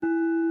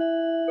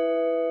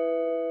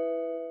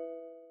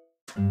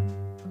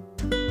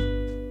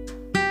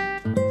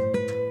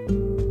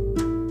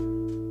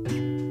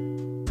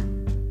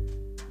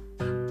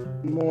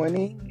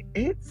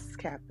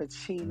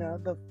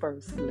Cappuccina, the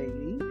First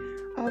Lady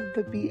of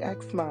the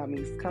BX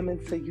Mommies,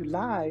 coming to you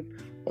live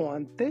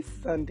on this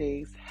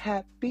Sunday's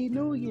Happy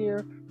New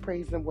Year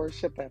Praise and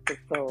Worship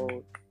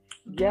episode.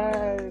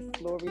 Yes,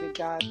 glory to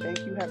God.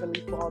 Thank you,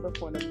 Heavenly Father,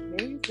 for an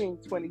amazing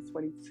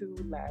 2022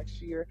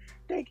 last year.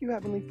 Thank you,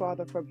 Heavenly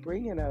Father, for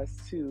bringing us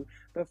to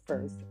the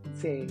first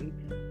day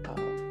of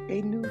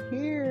a new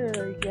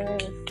year.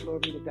 Yes, glory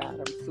to God.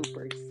 I'm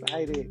super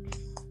excited,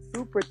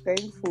 super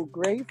thankful,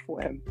 grateful,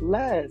 and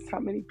blessed. How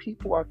many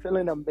people are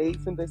feeling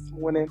amazing this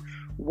morning?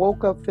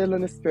 Woke up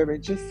feeling the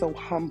spirit, just so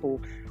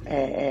humble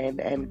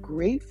and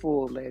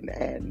grateful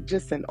and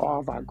just in awe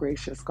of our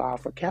gracious God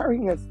for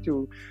carrying us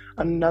through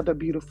another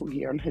beautiful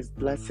year on his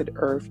blessed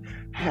earth.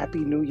 Happy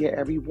New Year,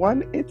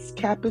 everyone. It's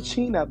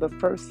Cappuccina, the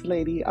First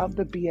Lady of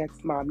the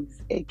BX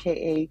Mommies,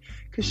 aka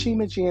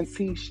Kashima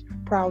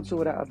GNC, proud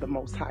daughter of the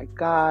Most High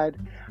God.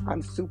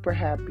 I'm super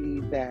happy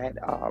that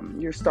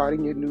you're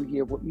starting your new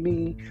year with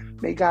me.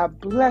 May God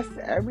bless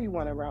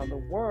everyone around the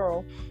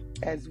world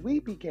as we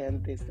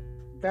begin this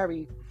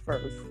very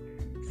first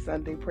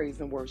Sunday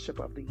praise and worship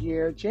of the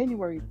year,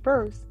 January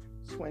 1st,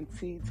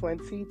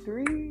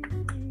 2023.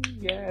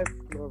 Yes,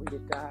 glory to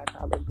God.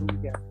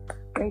 Hallelujah.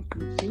 Thank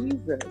you,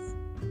 Jesus.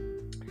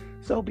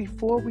 So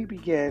before we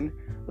begin,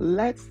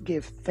 let's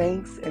give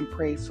thanks and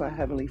praise to our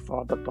Heavenly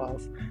Father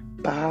above.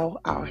 Bow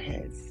our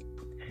heads.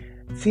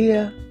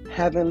 Dear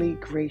Heavenly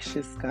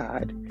Gracious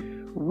God,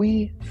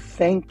 we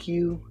thank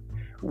you,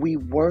 we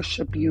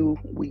worship you,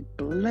 we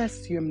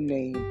bless your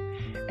name,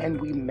 and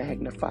we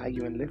magnify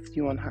you and lift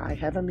you on high.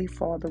 Heavenly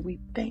Father, we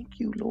thank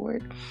you,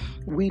 Lord.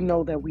 We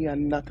know that we are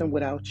nothing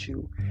without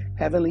you.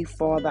 Heavenly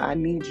Father, I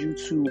need you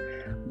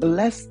to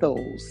bless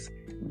those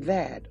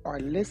that are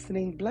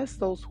listening. Bless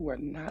those who are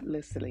not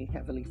listening,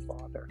 Heavenly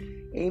Father.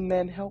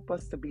 Amen. Help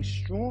us to be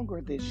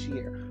stronger this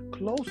year,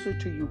 closer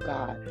to you,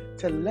 God,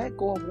 to let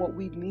go of what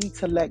we need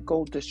to let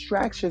go,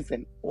 distractions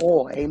and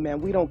all. Amen.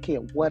 We don't care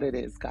what it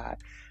is, God.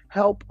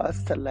 Help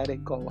us to let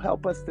it go.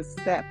 Help us to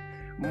step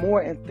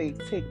more in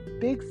faith, take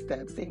big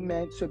steps,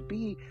 amen, to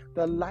be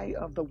the light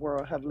of the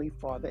world, Heavenly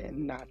Father,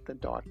 and not the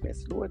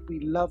darkness. Lord, we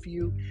love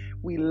you,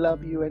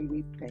 and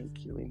we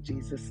thank you in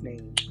Jesus'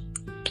 name.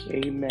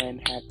 Amen.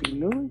 Happy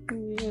New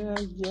Year.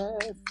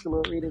 Yes,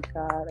 glory to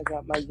God. I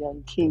got my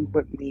young king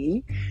with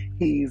me.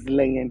 He's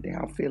laying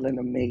down feeling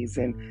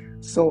amazing.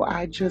 So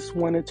I just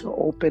wanted to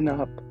open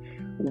up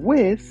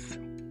with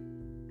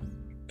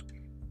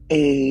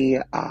a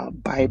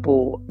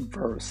Bible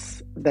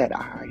verse that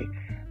I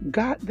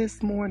got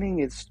this morning.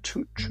 It's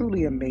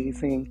truly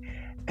amazing,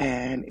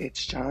 and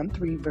it's John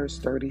 3 verse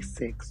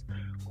 36.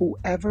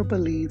 Whoever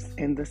believes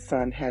in the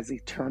Son has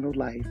eternal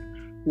life.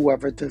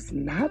 Whoever does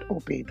not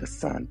obey the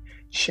Son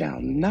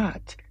shall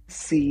not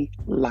see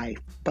life,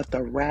 but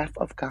the wrath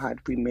of God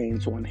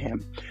remains on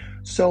him.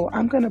 So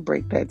I'm going to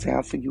break that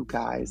down for you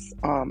guys.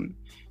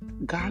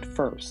 God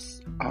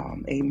first,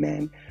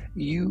 amen.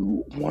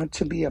 You want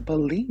to be a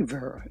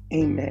believer,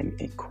 amen,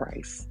 in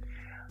Christ.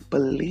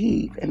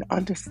 Believe and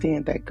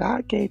understand that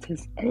God gave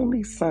his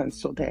only son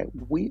so that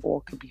we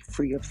all could be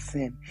free of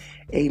sin.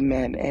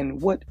 Amen.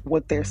 And what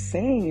they're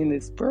saying in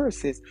this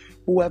verse is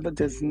whoever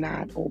does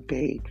not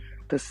obey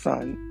the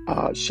son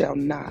shall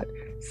not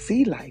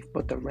see life,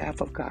 but the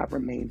wrath of God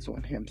remains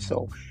on him.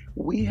 So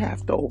we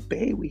have to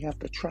obey, we have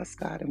to trust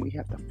God, and we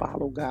have to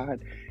follow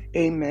God.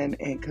 Amen.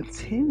 And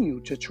continue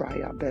to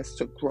try our best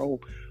to grow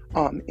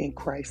in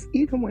Christ,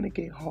 even when it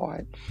get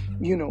hard,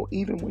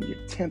 even when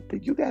you're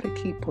tempted, you got to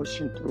keep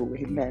pushing through.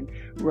 Amen.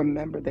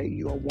 Remember that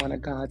you are one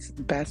of God's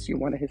best. You're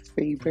one of his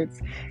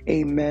favorites.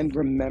 Amen.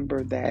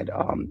 Remember that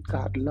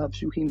God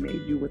loves you. He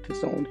made you with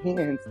his own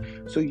hands.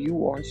 So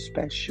you are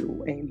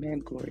special.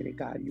 Amen. Glory to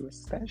God. You are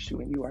special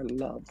and you are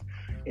loved.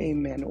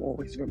 Amen.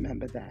 Always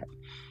remember that.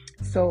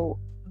 So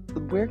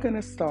we're going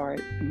to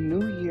start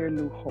New Year,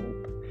 New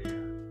Hope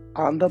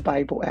on the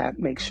Bible app.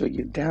 Make sure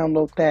you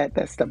download that.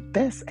 That's the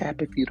best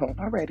app, if you don't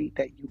already,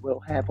 that you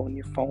will have on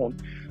your phone.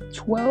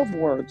 12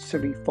 words to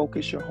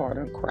refocus your heart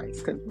on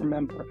Christ. Because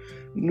remember,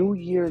 New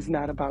Year is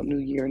not about New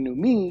Year, New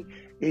Me.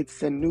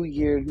 It's a New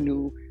Year,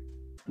 New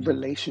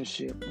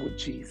relationship with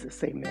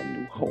Jesus. Amen.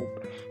 New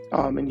hope.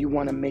 And you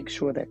want to make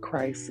sure that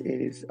Christ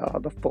is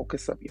the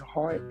focus of your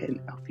heart and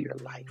of your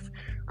life,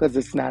 because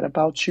it's not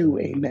about you.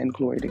 Amen.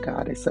 Glory to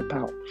God. It's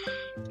about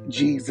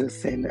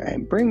Jesus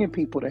and bringing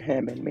people to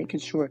him and making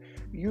sure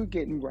you're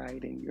getting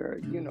right and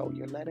you're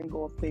letting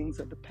go of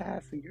things of the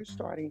past and you're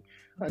starting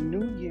a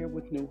new year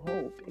with new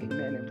hope.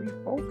 Amen. And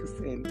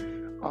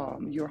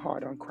refocusing your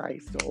heart on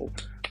Christ. So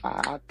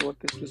I thought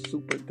this was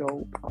super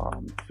dope,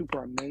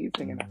 super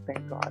amazing, and I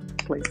thank God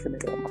for placing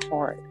it on my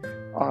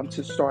heart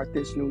to start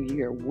this new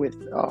year with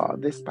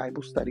this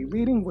Bible study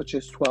reading, which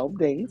is 12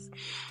 days.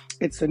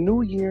 It's a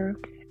new year,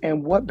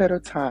 and what better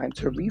time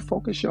to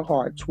refocus your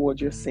heart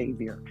toward your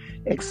Savior?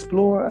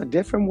 Explore a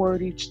different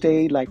word each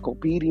day, like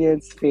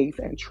obedience, faith,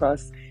 and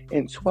trust,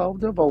 in 12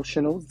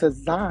 devotionals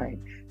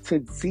designed to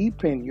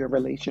deepen your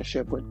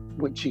relationship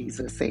with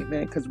Jesus.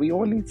 Amen. Because we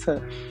all need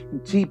to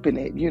deepen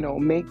it,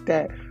 make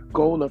that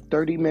goal of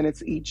 30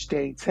 minutes each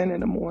day, 10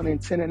 in the morning,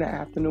 10 in the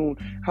afternoon,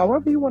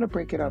 however you want to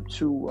break it up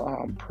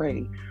to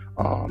pray,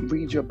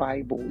 read your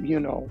Bible,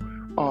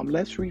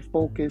 let's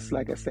refocus,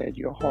 like I said,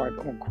 your heart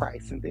on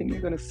Christ, and then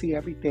you're going to see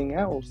everything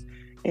else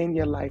in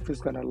your life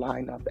is going to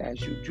line up as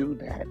you do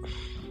that.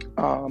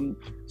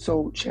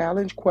 So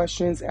challenge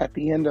questions at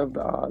the end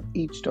of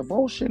each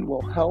devotion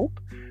will help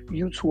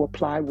you to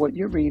apply what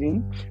you're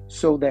reading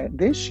so that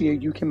this year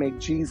you can make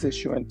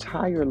Jesus your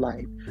entire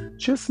life,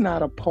 just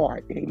not a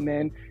part.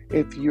 Amen.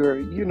 If you're,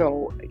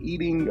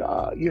 eating,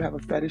 you have a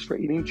fetish for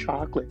eating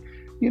chocolate,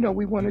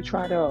 we want to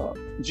try to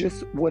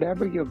just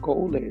whatever your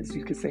goal is.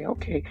 You can say,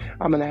 okay,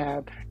 I'm going to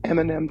have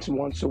M&Ms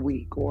once a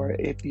week. Or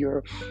if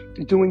you're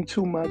doing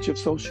too much of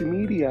social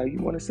media, you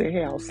want to say,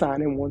 hey, I'll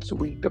sign in once a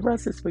week. The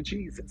rest is for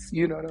Jesus.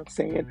 You know what I'm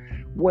saying?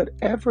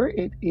 Whatever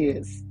it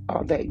is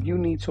that you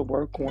need to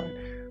work on,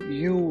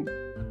 you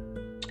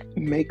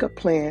make a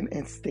plan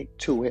and stick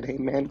to it.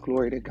 Amen.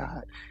 Glory to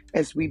God.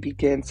 As we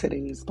begin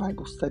today's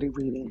Bible study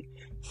reading,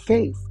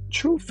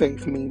 true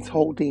faith means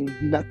holding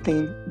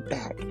nothing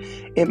back.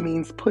 It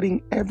means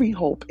putting every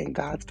hope in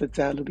God's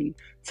fidelity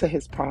to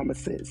his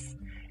promises.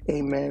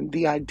 Amen.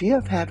 The idea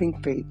of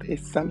having faith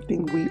is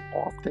something we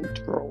often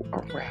throw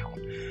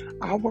around.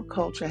 Our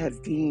culture has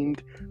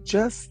deemed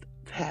just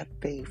have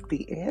faith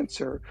the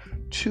answer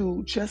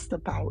to just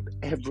about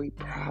every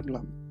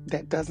problem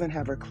that doesn't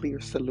have a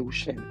clear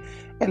solution.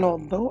 And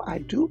although I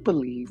do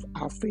believe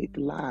our faith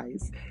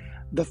lies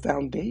the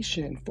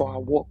foundation for our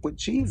walk with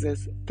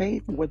Jesus,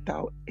 faith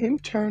without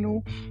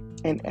internal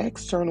and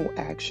external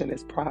action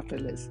is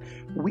profitless.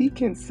 We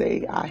can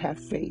say, I have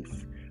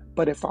faith,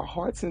 but if our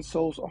hearts and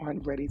souls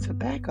aren't ready to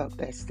back up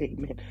that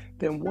statement,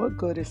 then what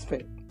good is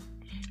faith?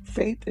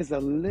 Faith is a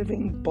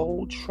living,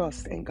 bold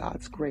trust in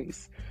God's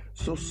grace,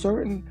 so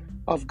certain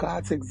of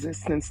God's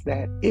existence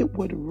that it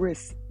would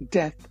risk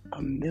death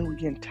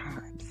 1,000,000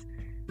 times.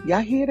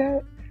 Y'all hear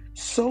that?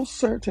 So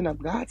certain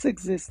of God's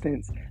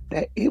existence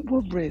that it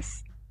will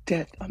risk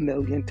death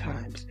 1,000,000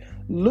 times.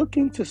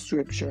 Looking to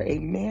Scripture, a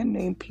man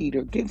named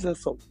Peter gives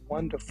us a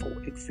wonderful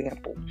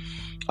example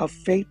of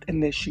faith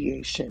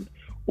initiation.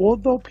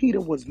 Although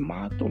Peter was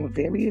mocked on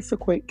various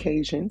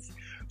occasions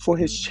for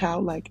his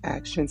childlike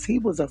actions, he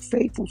was a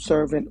faithful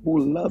servant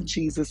who loved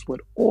Jesus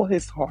with all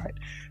his heart.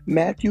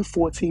 Matthew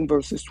 14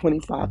 verses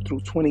 25 through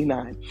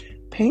 29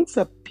 paints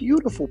a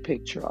beautiful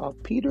picture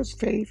of Peter's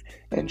faith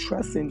and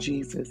trust in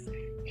Jesus.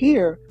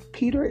 Here,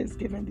 Peter is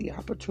given the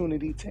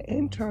opportunity to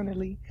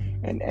internally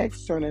and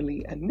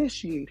externally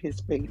initiate his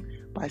faith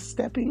by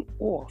stepping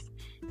off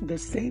the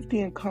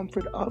safety and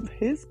comfort of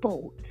his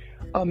boat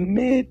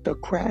amid the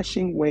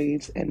crashing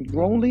waves and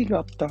rolling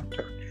of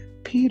thunder.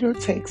 Peter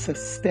takes a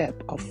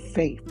step of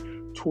faith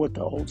toward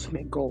the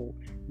ultimate goal,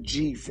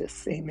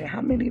 Jesus. Amen.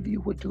 How many of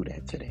you would do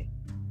that today?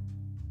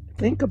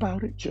 Think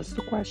about it, just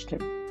a question.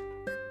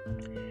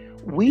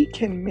 We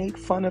can make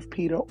fun of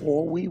Peter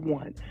all we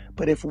want,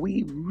 but if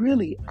we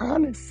really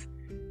honest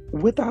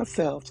with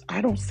ourselves,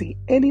 I don't see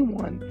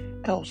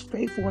anyone else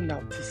faithful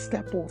enough to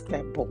step off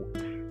that boat.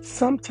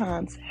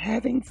 Sometimes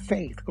having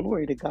faith,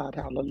 glory to God,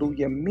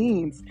 hallelujah,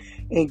 means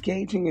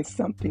engaging in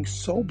something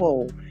so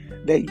bold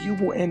that you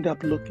will end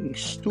up looking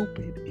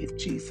stupid if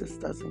Jesus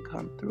doesn't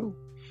come through.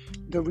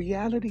 The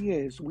reality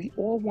is we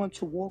all want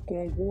to walk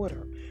on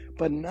water,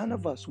 but none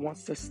of us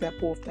wants to step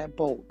off that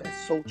boat.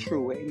 That's so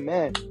true.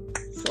 Amen.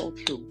 So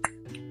true.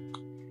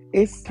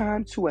 It's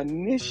time to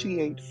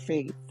initiate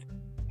faith.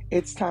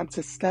 It's time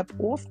to step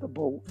off the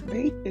boat.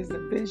 Faith is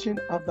the vision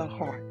of the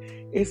heart.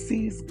 It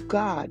sees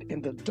God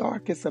in the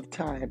darkest of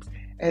times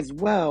as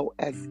well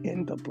as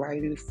in the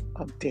brightest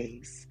of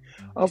days.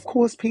 Of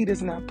course,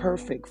 Peter's not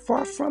perfect.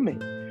 Far from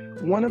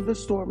it. One of the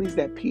stories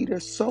that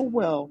Peter's so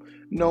well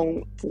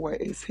known for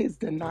is his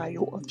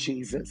denial of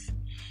Jesus.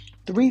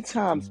 3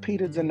 times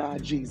Peter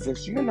denied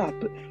Jesus. You're not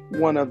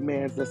one of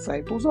man's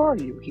disciples, are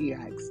you? He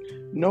asked.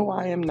 No,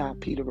 I am not,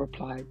 Peter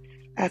replied.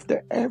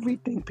 After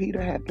everything Peter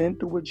had been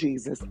through with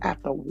Jesus,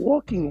 after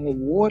walking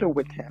on water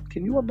with him,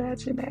 can you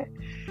imagine that?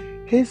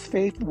 His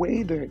faith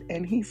wavered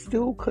and he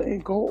still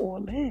couldn't go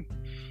all in.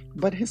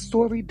 But his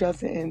story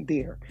doesn't end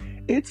there.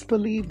 It's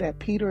believed that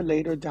Peter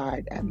later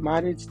died at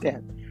martyr's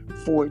death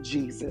for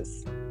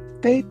Jesus.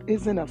 Faith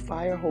isn't a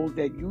fire hose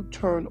that you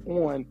turn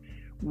on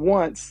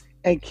once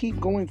and keep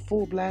going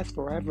full blast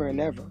forever and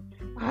ever.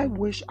 I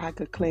wish I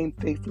could claim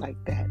faith like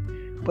that,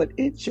 but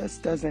it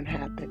just doesn't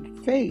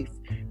happen. Faith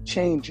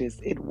changes,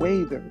 it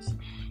wavers.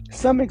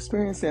 Some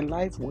experience in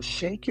life will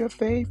shake your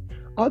faith,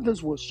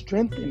 others will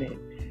strengthen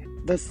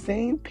it. The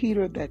same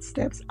Peter that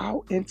steps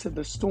out into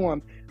the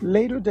storm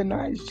later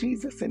denies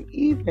Jesus and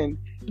even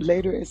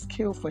later is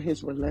killed for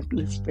his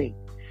relentless faith.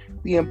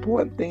 The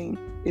important thing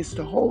is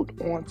to hold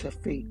on to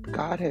faith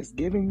God has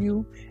given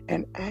you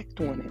and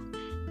act on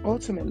it.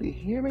 Ultimately,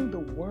 hearing the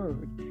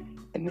word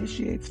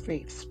initiates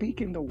faith.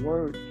 Speaking the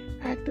word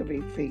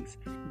activates faith.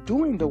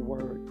 Doing the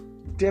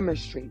word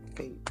demonstrates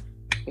faith.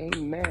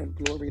 Amen.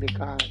 Glory to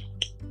God.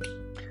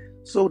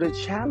 So the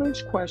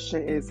challenge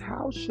question is,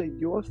 how should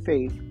your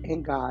faith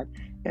in God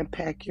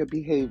impact your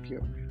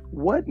behavior?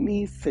 What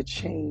needs to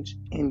change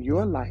in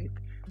your life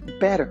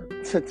better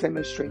to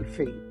demonstrate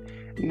faith?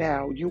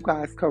 Now, you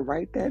guys could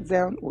write that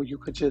down or you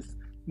could just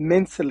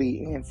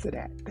mentally answer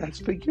that. That's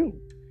for you.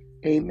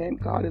 Amen.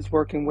 God is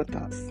working with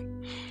us.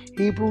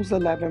 Hebrews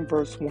 11,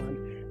 verse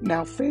 1.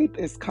 Now, faith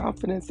is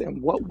confidence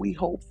in what we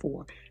hope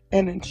for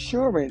and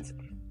assurance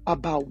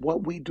about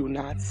what we do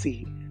not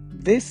see.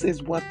 This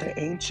is what the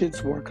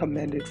ancients were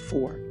commended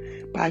for.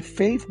 By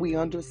faith, we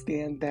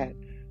understand that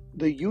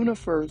the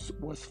universe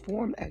was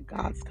formed at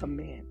God's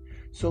command,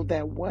 so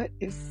that what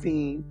is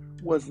seen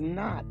was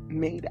not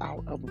made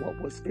out of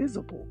what was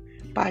visible.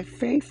 By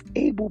faith,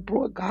 Abel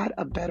brought God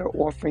a better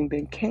offering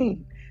than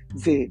Cain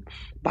did.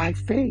 By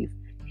faith,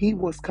 he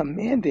was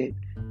commanded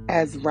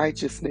as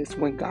righteousness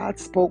when God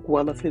spoke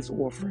well of his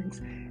offerings.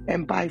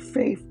 And by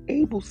faith,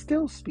 Abel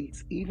still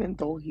speaks, even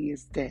though he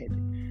is dead.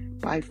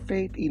 By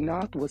faith,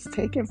 Enoch was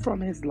taken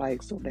from his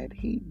life so that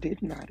he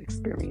did not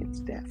experience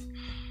death.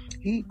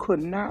 He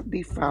could not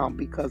be found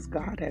because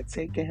God had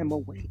taken him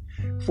away.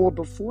 For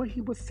before he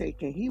was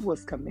taken, he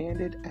was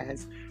commanded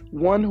as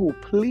one who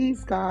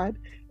pleased God.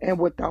 And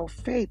without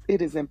faith,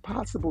 it is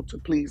impossible to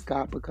please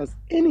God, because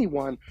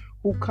anyone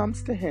who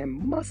comes to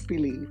him must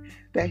believe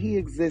that he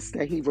exists,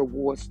 that he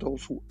rewards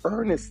those who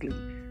earnestly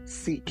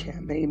seek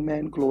him.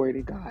 Amen. Glory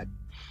to God.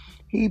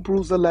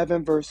 Hebrews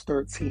 11, verse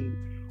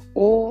 13.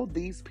 All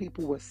these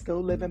people were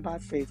still living by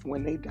faith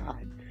when they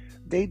died.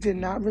 They did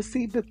not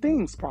receive the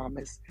things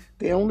promised.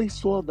 They only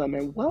saw them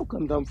and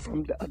welcomed them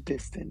from a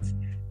distance,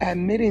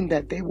 admitting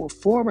that they were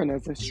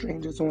foreigners and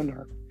strangers on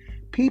earth.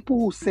 People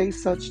who say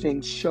such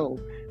things show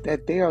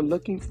that they are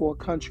looking for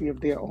a country of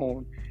their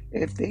own.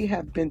 If they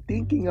had been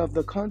thinking of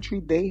the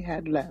country they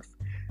had left,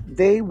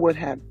 they would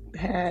have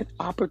had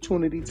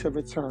opportunity to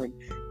return.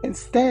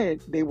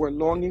 Instead, they were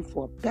longing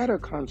for a better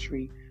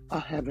country, a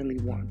heavenly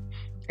one.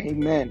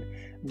 Amen.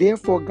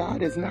 Therefore,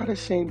 God is not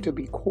ashamed to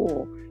be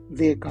called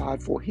their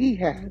God, for he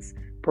has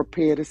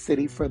prepared a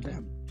city for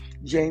them.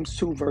 James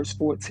 2, verse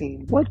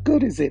 14. What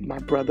good is it, my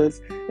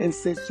brothers and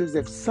sisters,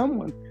 if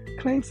someone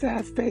claims to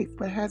have faith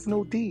but has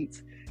no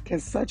deeds?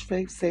 Can such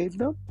faith save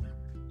them?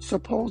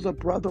 Suppose a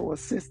brother or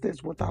sister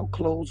is without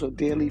clothes or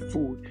daily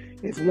food.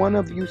 If one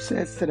of you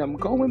says to them,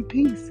 go in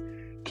peace,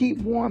 keep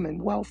warm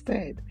and well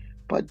fed,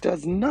 but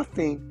does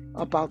nothing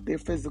about their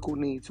physical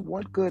needs,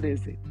 what good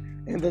is it?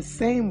 In the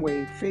same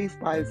way, faith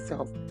by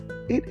itself,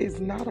 it is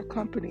not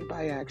accompanied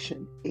by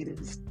action. It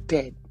is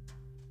dead.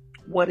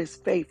 What is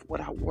faith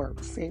without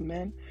works?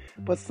 Amen.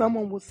 But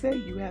someone will say,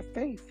 you have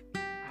faith.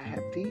 I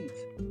have deeds.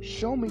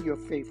 Show me your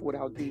faith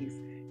without deeds,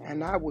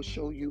 and I will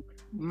show you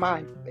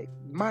my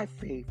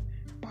faith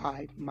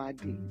by my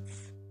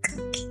deeds.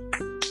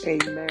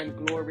 Amen.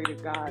 Glory to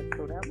God.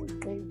 So that was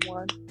day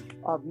one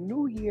of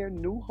New Year,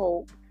 New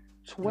Hope.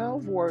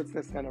 12 words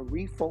that's going to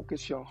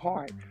refocus your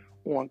heart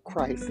on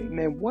Christ.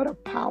 Amen. What a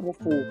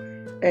powerful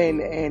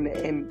and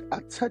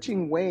a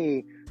touching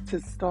way to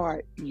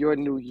start your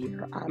new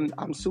year.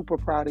 I'm super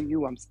proud of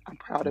you. I'm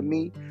proud of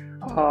me.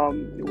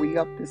 We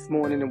up this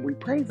morning and we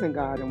praising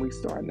God, and we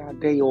starting our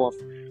day off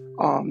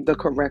the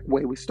correct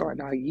way. We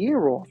starting our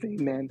year off.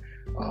 Amen.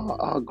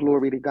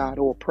 Glory to God.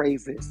 All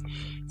praises.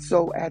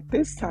 So at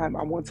this time,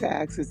 I want to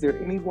ask, is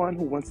there anyone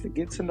who wants to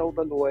get to know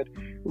the Lord,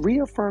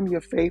 reaffirm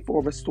your faith,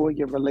 or restore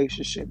your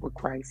relationship with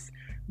Christ?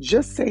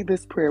 Just say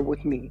this prayer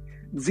with me.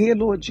 Dear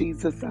Lord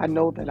Jesus, I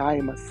know that I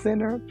am a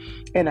sinner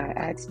and I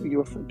ask for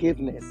your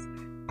forgiveness.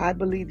 I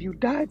believe you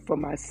died for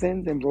my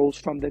sins and rose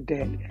from the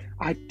dead.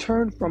 I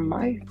turn from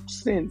my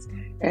sins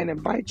and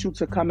invite you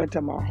to come into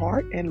my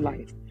heart and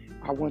life.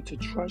 I want to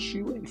trust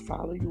you and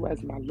follow you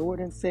as my Lord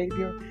and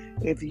Savior.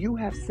 If you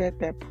have said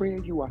that prayer,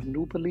 you are a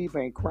new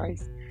believer in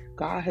Christ.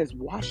 God has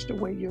washed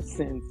away your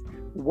sins.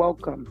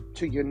 Welcome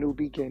to your new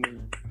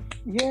beginning.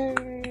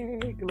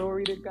 Yay!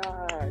 Glory to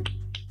God.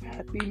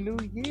 Happy New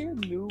Year,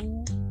 new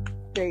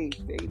faith.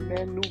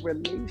 Amen. New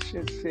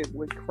relationship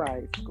with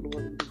Christ.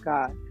 Glory to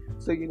God.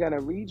 So you're going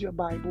to read your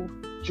Bible,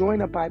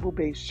 join a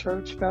Bible-based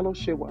church,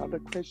 fellowship with other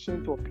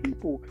Christians or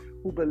people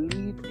who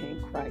believe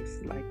in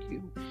Christ like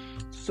you.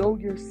 Sow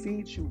your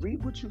seeds. You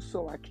reap what you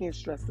sow. I can't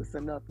stress this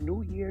enough.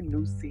 New year,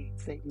 new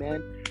seeds.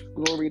 Amen.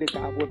 Glory to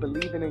God. We're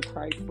believing in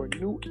Christ for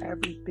new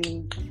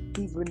everything.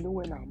 He's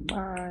renewing our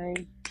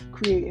mind,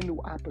 creating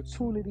new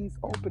opportunities,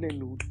 opening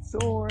new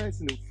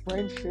doors, new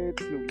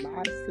friendships, new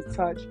lives to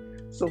touch.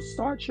 So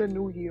start your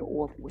new year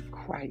off with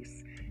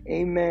Christ.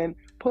 Amen.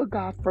 Put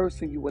God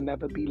first and you will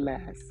never be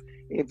last.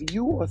 If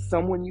you or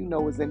someone you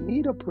know is in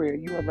need of prayer,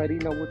 you already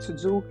know what to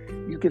do.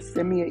 You can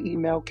send me an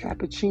email,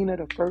 Cappuccina,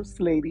 the First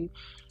Lady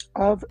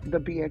of the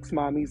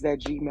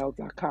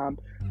bxmommies@gmail.com.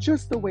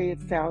 Just the way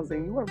it sounds,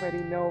 and you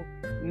already know.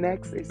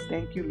 Next is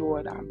Thank You,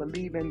 Lord. I'm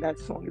believing that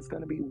song is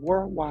going to be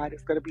worldwide.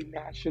 It's going to be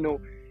national.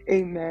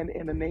 Amen.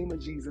 In the name of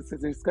Jesus.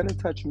 And it's going to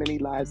touch many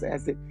lives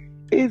as it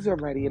is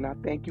already. And I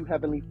thank you,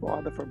 Heavenly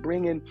Father, for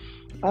bringing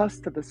us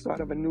to the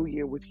start of a new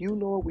year with you,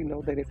 Lord. We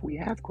know that if we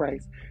have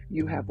Christ,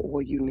 you have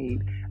all you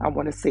need. I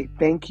want to say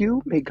thank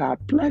you. May God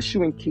bless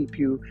you and keep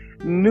you.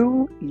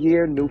 New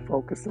year, new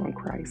focus on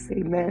Christ.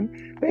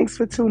 Amen. Thanks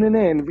for tuning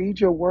in. Read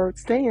your word,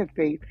 stay in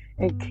faith,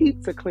 and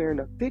keep declaring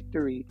the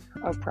victory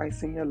of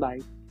Christ in your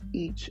life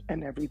each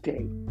and every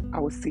day. I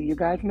will see you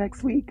guys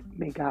next week.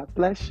 May God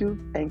bless you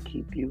and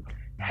keep you.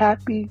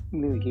 Happy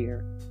New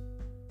Year.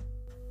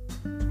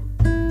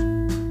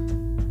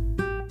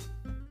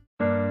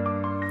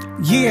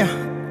 Yeah,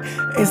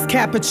 it's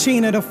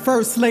Cappuccina, the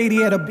first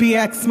lady of the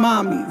BX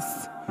Mommies.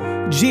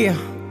 Yeah,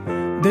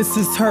 this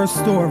is her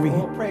story.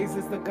 All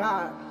praises to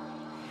God.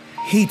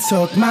 He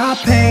took my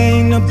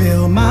pain to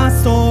build my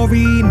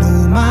story,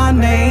 knew my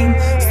name,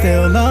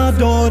 still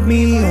adored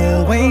me,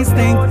 always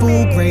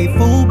thankful,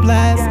 grateful,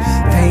 blessed.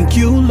 Thank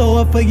you,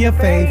 Lord, for your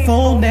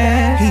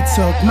faithfulness. He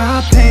took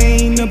my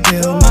pain to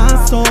build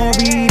my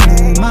story,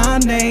 knew my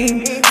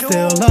name,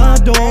 still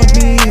adored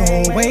me,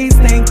 always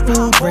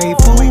thankful,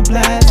 grateful,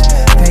 blessed.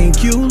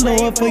 Thank you,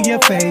 Lord, for your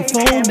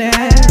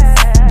faithfulness.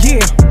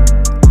 Yeah,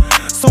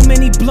 so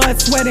many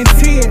blood, sweat, and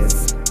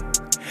tears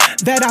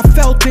that I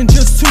felt in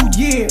just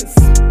 2 years.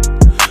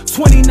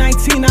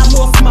 2019, I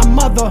lost my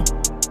mother.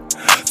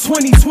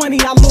 2020,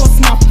 I lost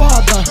my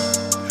father.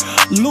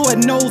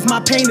 Lord knows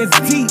my pain is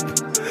deep.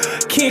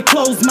 Can't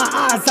close my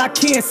eyes, I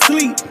can't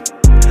sleep.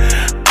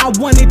 I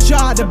wanted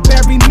y'all to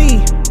bury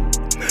me.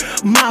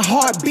 My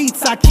heart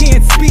beats, I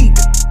can't speak.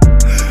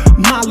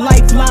 My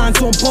lifelines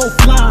on both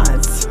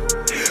lines.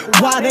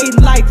 Why they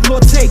life,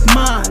 Lord, take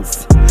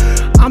mines.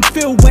 I'm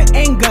filled with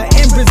anger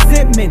and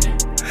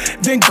resentment.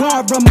 Then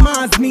God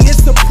reminds me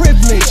it's a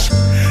privilege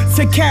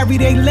to carry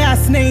their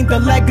last name, the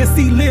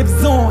legacy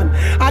lives on.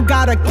 I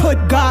gotta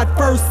put God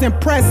first and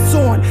press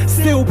on.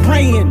 Still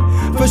praying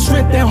for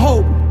strength and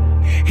hope.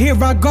 Here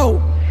I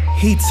go.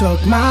 He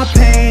took my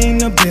pain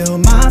to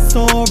build my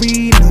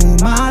story, knew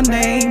my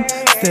name,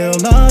 still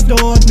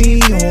adored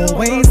me,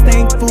 always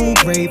thankful,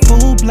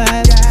 grateful,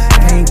 blessed.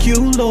 Thank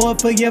you,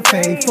 Lord, for your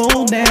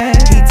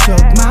faithfulness. He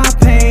took my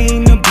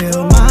pain to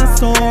build my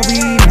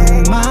story,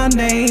 knew my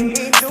name,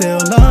 still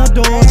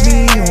adored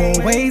me,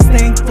 always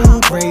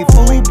thankful,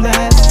 grateful,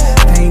 blessed.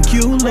 Thank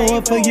you,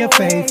 Lord, for your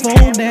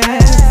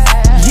faithfulness.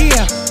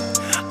 Yeah,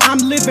 I'm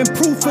living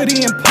proof of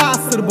the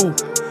impossible.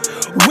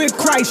 With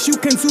Christ, you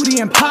can do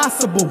the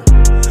impossible.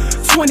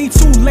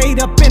 22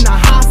 laid up in a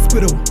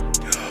hospital,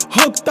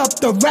 hooked up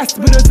the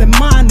respirators and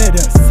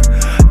monitors.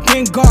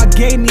 Then God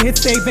gave me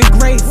his saving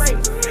grace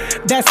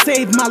that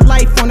saved my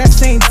life on that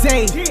same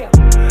day.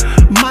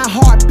 My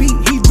heartbeat,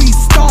 he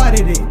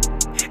restarted it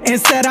and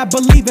said I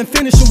believe in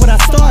finishing what I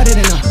started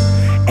in her.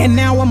 And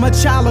now I'm a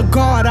child of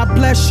God, I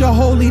bless your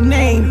holy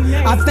name.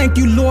 I thank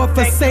you, Lord,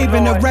 for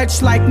saving a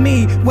wretch like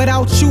me.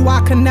 Without you, I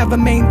could never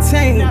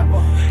maintain.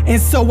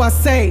 And so I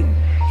say,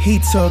 he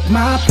took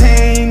my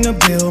pain to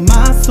build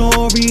my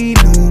story,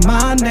 knew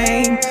my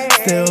name,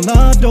 still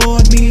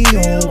adored me,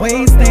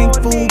 always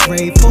thankful,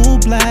 grateful,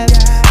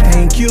 blessed.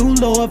 Thank you,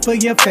 Lord, for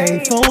your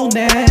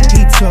faithfulness.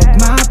 He took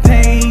my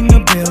pain to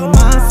build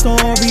my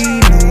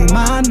story, knew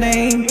my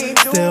name,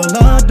 still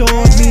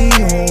adored me,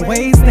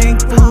 always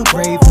thankful,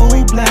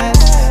 grateful,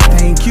 blessed.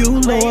 Thank you,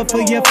 Lord, for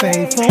your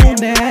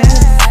faithfulness.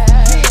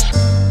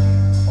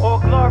 All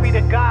glory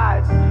to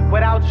God.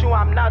 Without you,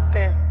 I'm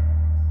nothing.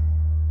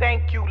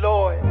 Thank you,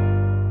 Lord.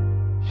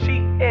 She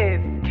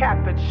is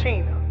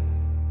Cappuccina.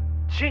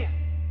 Yeah.